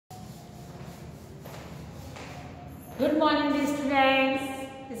Good morning, dear students.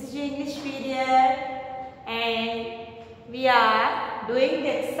 This is your English period, and we are doing the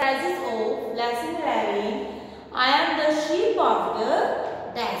exercises of lesson 11. I am the sheep of the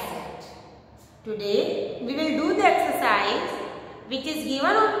desert. Today, we will do the exercise which is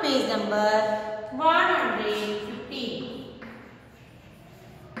given on page number 115.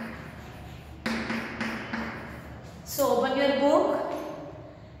 So, open your book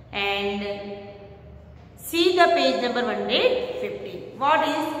and see the page number 115. What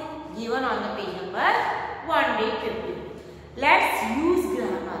is given on the page number 115? Let's use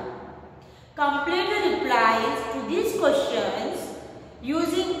grammar. Complete the replies to these questions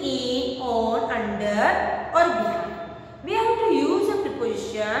using in, on, under or behind. We have to use a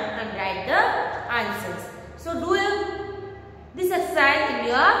preposition and write the answers. So do this exercise in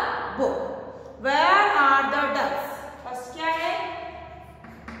your book. Where are the ducks? First क्या है?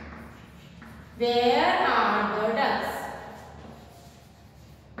 Where are the ducks?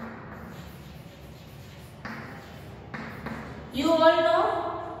 You all know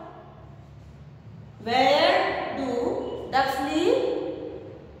where do ducks live?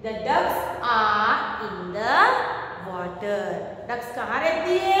 The ducks are in the water. Ducks कहाँ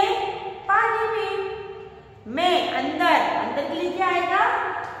रहती है? पानी में अंदर के लिए क्या आएगा?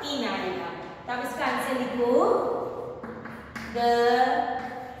 In आएगा. तब इसका आंसर लिखो. The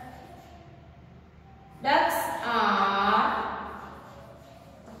ducks are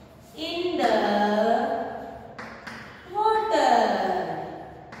in the water.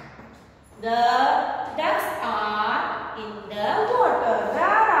 The ducks are in the water.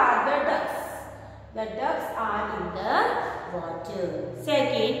 Where are the ducks? The ducks are in the water.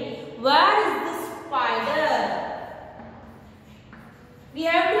 Second, where is the spider? We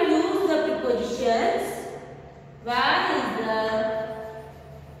have to use the prepositions. Where is the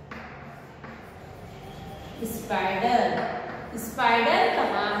spider? Spider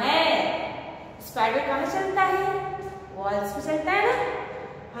कहाँ है? Spider कहाँ चलता है? Walls पे चलता है ना?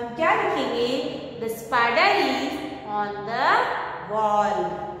 हम क्या लिखेंगे? The spider is on the wall.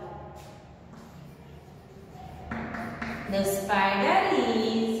 The spider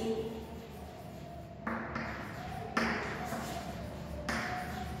is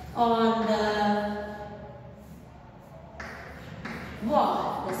on the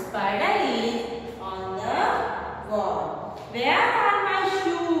wall. The spider is on the wall. Where are my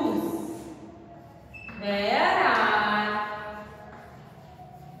shoes? Where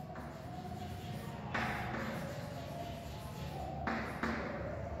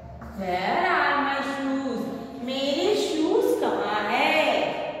are my shoes? मेरे shoes कहाँ है?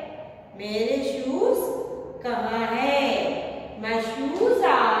 मेरे shoes कहाँ है? My shoes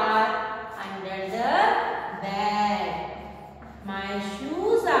are under the bed. My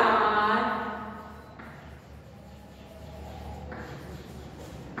shoes are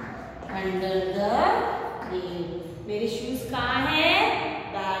under the bed. मेरे shoes कहाँ हैं?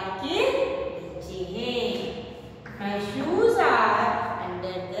 Bag के नीचे हैं. My shoes are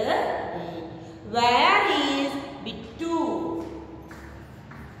under the bed. Where is Bittu?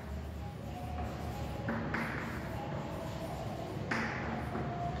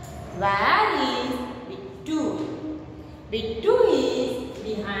 Where is Bittu? Bittu is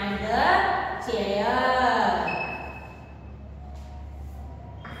behind the chair.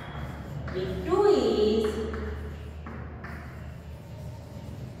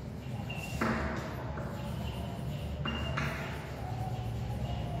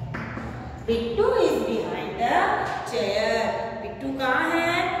 Bittu is behind the chair. Bittu कहाँ है?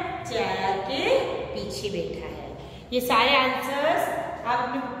 Chair के पीछे बैठा है. ये सारे आंसर्स आप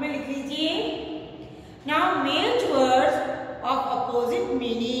अपनी बुक में लिख लीजिए. Now match words of opposite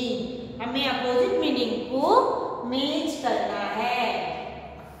meaning. हमें opposite meaning को मैच करना है.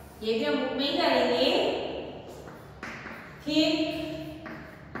 ये भी हम बुक में ही करेंगे. Thick,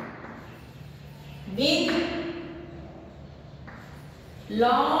 big,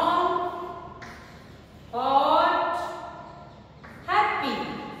 long, hot, happy.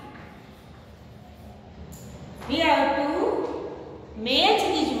 We have to match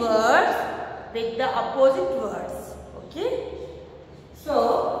these words with the opposite words. Okay. So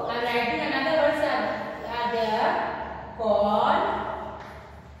I am writing another words are there. Called,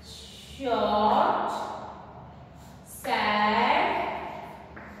 short, sad,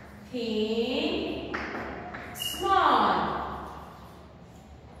 thin, small.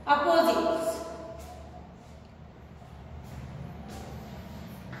 Opposites.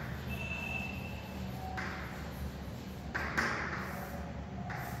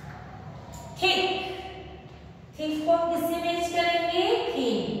 Thick को किससे match करेंगे?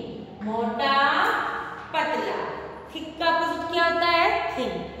 Thin. मोटा, पतला.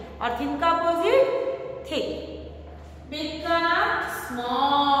 और thin का opposite thick. Big का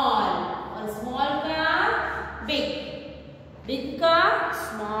small और small का बिग। बिग का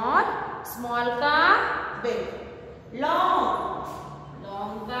स्मॉल, स्मॉल का बिग। लॉन्ग,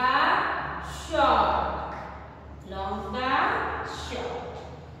 लॉन्ग का शॉर्ट, लॉन्ग का शॉर्ट।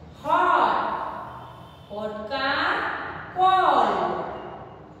 हॉट, हॉट का कोल्ड,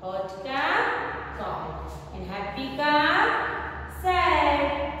 हॉट का कोल्ड। एंड हैप्पी का सैड।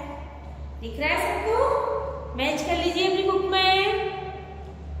 दिख रहा है सबको? मैच कर लीजिए अपनी बुक में।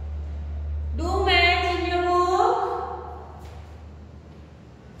 Do match in your book.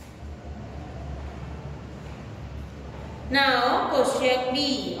 Now question be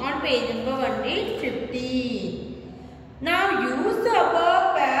on page number 150. Now use the above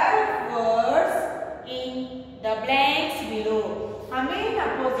pair of words in the blanks below. हमें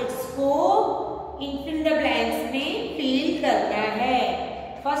अपोजिट्स को इन फिल द ब्लैंक्स में फिल करना है।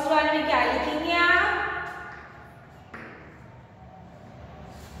 फर्स्ट वाले में क्या लिखेंगे आप?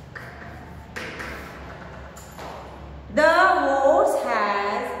 The horse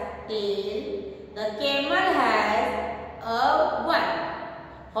has tail. The camel has a one.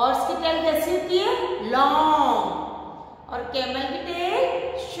 Horse की टेल कैसी होती है? लॉन्ग। और कैमल की टेल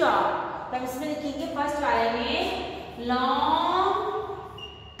शॉर्ट। तब इसमें लिखेंगे फर्स्ट वाले में लॉन्ग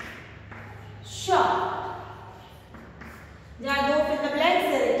शॉर्ट। जहां दो फिल द ब्लैंक्स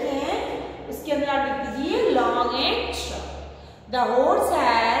दे रखे हैं उसके अंदर आप लिख दीजिए long and short. The horse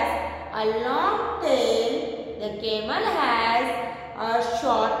has a long tail. The camel has a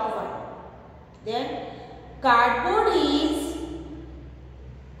short one. Then cardboard is,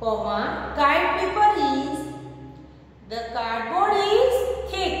 comma, kite paper is, the cardboard is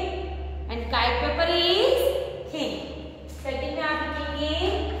thick and kite paper is thin. Second में आप लिखेंगे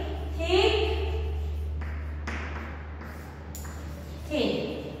thick, thin.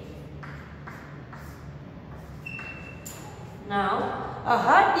 Now a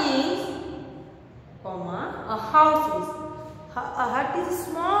hut is, comma, a house is. A hut is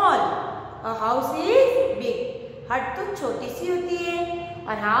small, a house is big. हट तो छोटी सी होती है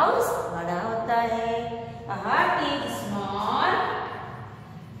और house बड़ा होता है। A hut is small,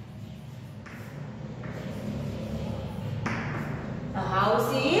 a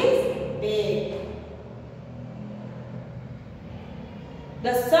house is big.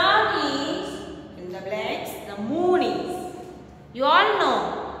 The sun is in the blanks, the moon is. You all know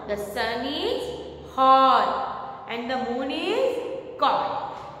the sun is hot and the moon is cold.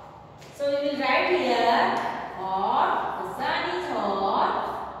 So we will write here hot, the sun is hot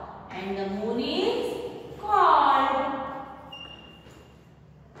and the moon is cold.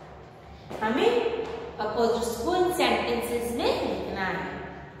 हमें opposites को इन sentences में लिखना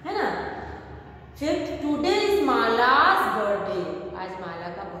है ना? Fifth, today is माला's birthday. आज माला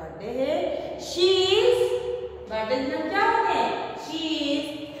का birthday है. She is, birthday दिन क्या होते हैं? She is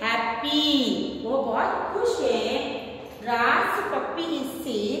happy. वो बहुत खुश है. राज पप्पी इज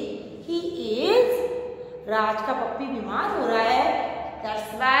सिक. ही इज, राज का पप्पी बीमार हो रहा है.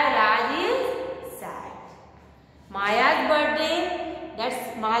 That's why Raj is sad. माया's birthday, that's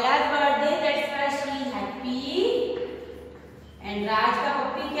माला's birthday, that's why she is happy. And राज का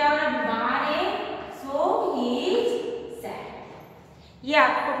पप्पी क्या हो रहा है? बीमार है. सो ही इज सैड. ये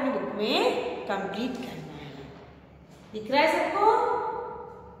आपको अपनी बुक में कंप्लीट करना है. दिख रहा है सबको?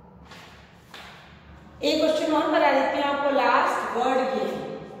 एक क्वेश्चन और बता देते हैं आपको लास्ट वर्ड के.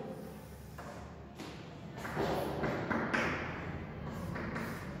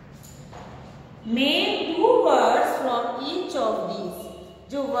 Make 2 words from each of these.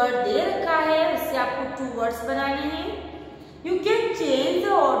 जो वर्ड दे रखा है उससे आपको 2 वर्ड्स बनाने हैं. You can change the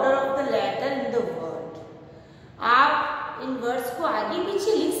order of the letter in the word. आप इन वर्ड्स को आगे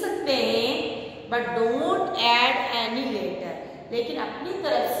पीछे लिख सकते हैं but don't add any letter. लेकिन अपनी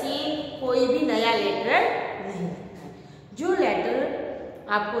तरफ से कोई भी नया लेटर नहीं लिखना है. जो लेटर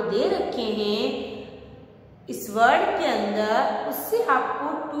आपको दे रखे हैं इस वर्ड के अंदर उससे आपको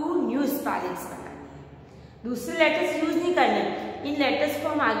 2 न्यू स्पेलिंग्स बनाने हैं. दूसरे लेटर्स यूज नहीं करने. इन लेटर्स को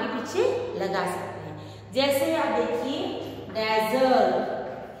हम आगे पीछे लगा सकते हैं. जैसे आप देखिए डेजर्ट.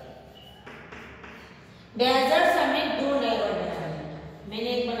 डेजर्ट हमें 2 नए वर्ड बनाए. मैंने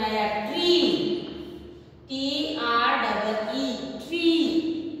एक बनाया ट्री, TREE, ट्री.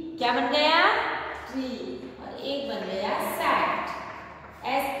 क्या बन गया? ट्री. और एक बन गया सैट,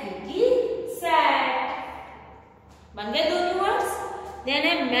 SET, सैट. बन गए 2 न्यू वर्ड्स. देन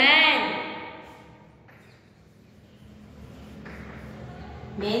है मैन.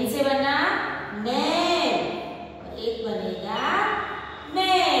 मैन से बना मैन. और एक बनेगा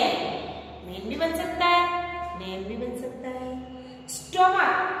मैन. मैन भी बन सकता है, मैन भी बन सकता है.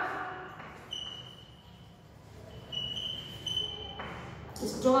 स्टोमक.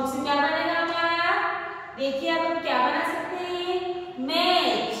 स्टोमक से क्या बनेगा हमारा? देखिए अब हम क्या बना सकते हैं?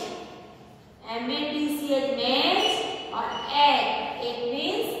 मैच, MATCH मैच, और egg, egg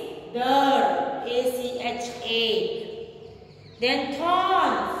means dirt, ACH egg. Then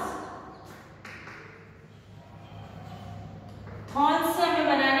thorns, thorns से हमें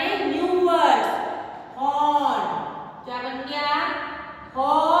बनाने न्यू वर्ड, horn, क्या बन गया?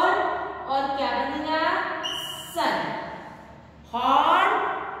 horn, और क्या बनेगा? sun, horn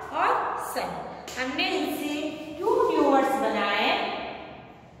और sun. हमने इनसे 2 न्यू वर्ड्स बनाए.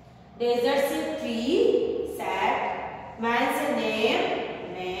 डेजर्ट से ट्री, सैट, मैन से नेम,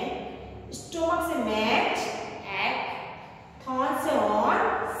 मैन, स्टोमक से मैच, एग, थॉर्न से ऑन,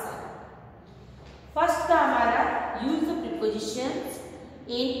 सन. फर्स्ट का हमारा use the prepositions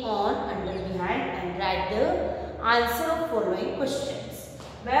in, on, under, behind and right the answer of following questions.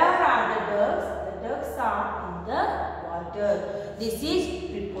 Where are the ducks? The ducks are in the water. This is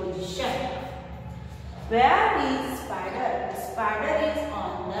preposition. Where is spider? The spider is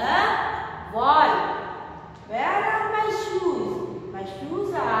on the wall. Where are my shoes? My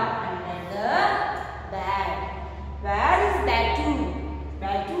shoes are under the bed. Where is Batu?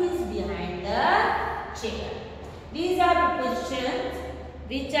 Batu is behind the chair. These are prepositions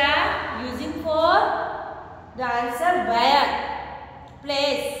which are using for the answer where,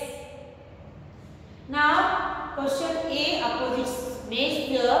 place. Now question A, opposites. Match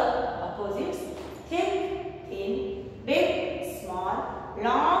the opposites. Thick, thin, big, small,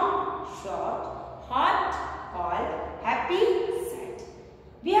 long, short, hot, cold, happy, sad.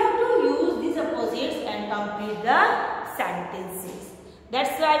 We have to use these opposites and complete the sentences.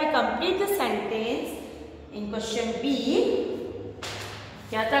 That's why we complete the sentence in question B.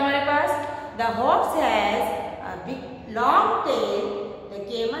 क्या था हमारे पास? The horse has a big long tail. The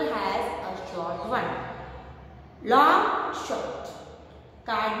camel has a short one. Long, short.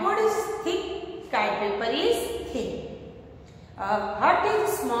 Cardboard is thick. Kite paper is thin. A hut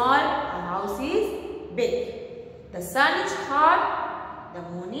is small. A house is big. The sun is hot. The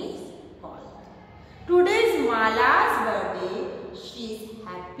moon is cold. Today is Mala's birthday. She is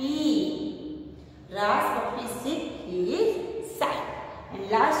happy. Ras puppy is sick. He is sad. And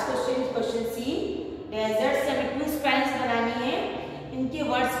last question is question C. Desert से हमें 2 spans बनानी है. इनके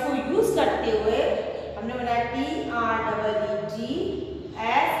words को use करते हुए हमने बनाया TREETZ,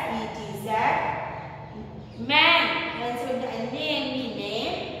 मैन, मैन से बनता है नेम,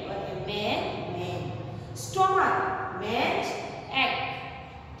 और man. Stomach, match, egg,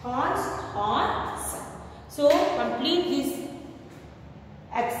 thorns, thorns. So complete this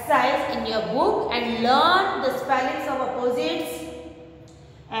exercise in your book and learn the spellings of opposites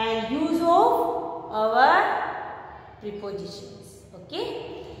and use of our prepositions. Okay?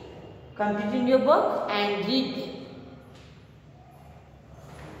 Complete in your book and read them.